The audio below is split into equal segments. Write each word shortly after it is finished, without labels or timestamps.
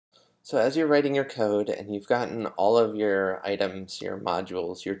So as you're writing your code and you've gotten all of your items, your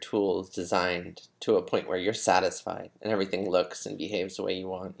modules, your tools designed to a point where you're satisfied and everything looks and behaves the way you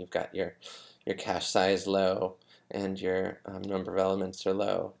want, you've got your cache size low and your number of elements are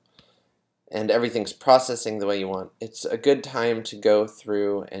low, and everything's processing the way you want, it's a good time to go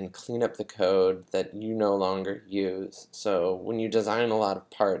through and clean up the code that you no longer use. So when you design a lot of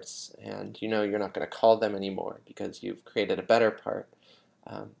parts and you know you're not going to call them anymore because you've created a better part,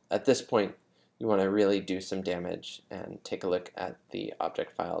 at this point you want to really do some damage and take a look at the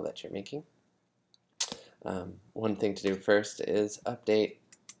object file that you're making. One thing to do first is update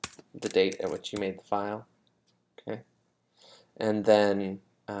the date at which you made the file. Okay, and then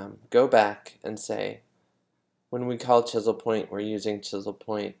go back and say, when we call chisel point, we're using chisel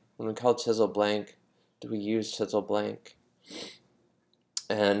point. When we call chisel blank, do we use chisel blank?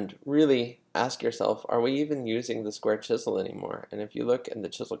 And really ask yourself, are we even using the square chisel anymore? And if you look in the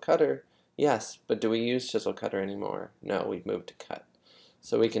chisel cutter, yes, but do we use chisel cutter anymore? No, we've moved to cut.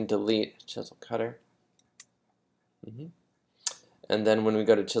 So we can delete chisel cutter. And then when we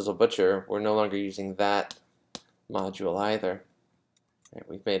go to chisel butcher, we're no longer using that module either. Right,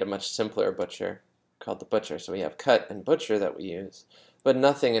 we've made a much simpler butcher called the butcher. So we have cut and butcher that we use, but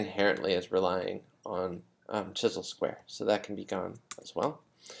nothing inherently is relying on chisel square. So that can be gone as well.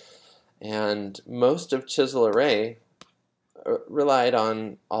 And most of chisel array relied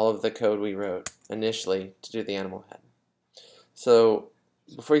on all of the code we wrote initially to do the animal head. So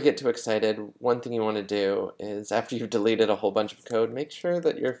before you get too excited, one thing you want to do is, after you've deleted a whole bunch of code, make sure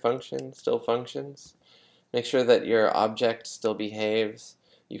that your function still functions. Make sure that your object still behaves.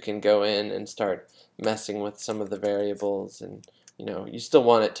 You can go in and start messing with some of the variables, and you still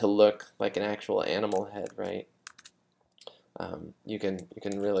want it to look like an actual animal head, right? You can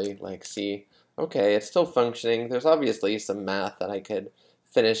really see, okay, it's still functioning. There's obviously some math that I could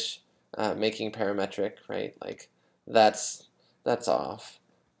finish making parametric, right? Like that's off,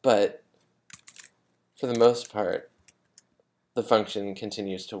 but for the most part, the function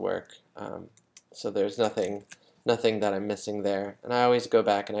continues to work. So there's nothing that I'm missing there. And I always go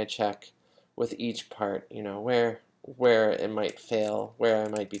back and I check with each part, where it might fail, where I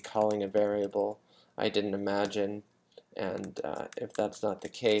might be calling a variable I didn't imagine. And if that's not the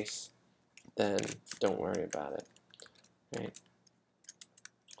case, then don't worry about it, right?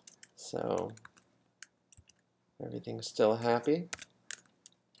 So everything's still happy.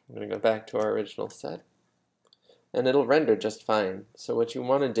 I'm going to go back to our original set, and it'll render just fine. So what you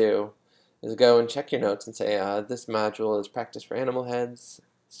want to do is go and check your notes and say, this module is practice for animal heads,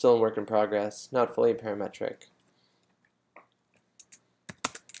 still in work in progress, not fully parametric.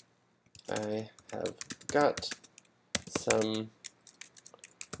 I have got some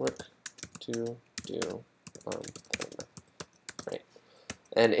work to do on them. Right.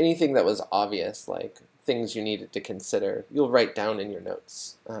 And anything that was obvious, like things you needed to consider, you'll write down in your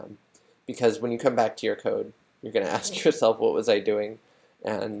notes. Because when you come back to your code, you're going to ask yourself, what was I doing?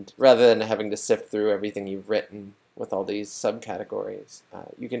 And rather than having to sift through everything you've written with all these subcategories,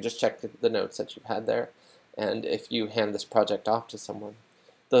 you can just check the notes that you've had there. And if you hand this project off to someone,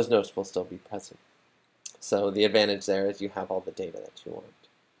 those notes will still be present. So the advantage there is you have all the data that you want.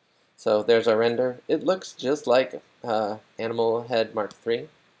 So there's our render. It looks just like Animal Head Mark III.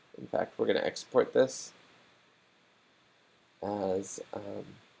 In fact, we're going to export this as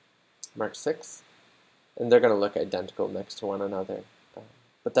Mark VI. And they're going to look identical next to one another.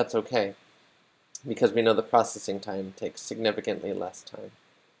 But that's okay, because we know the processing time takes significantly less time,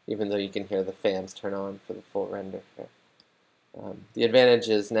 even though you can hear the fans turn on for the full render here. The advantage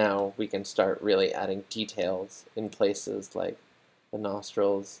is now we can start really adding details in places like the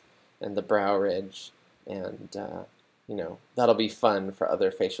nostrils and the brow ridge, and that'll be fun for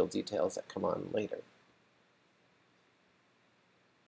other facial details that come on later.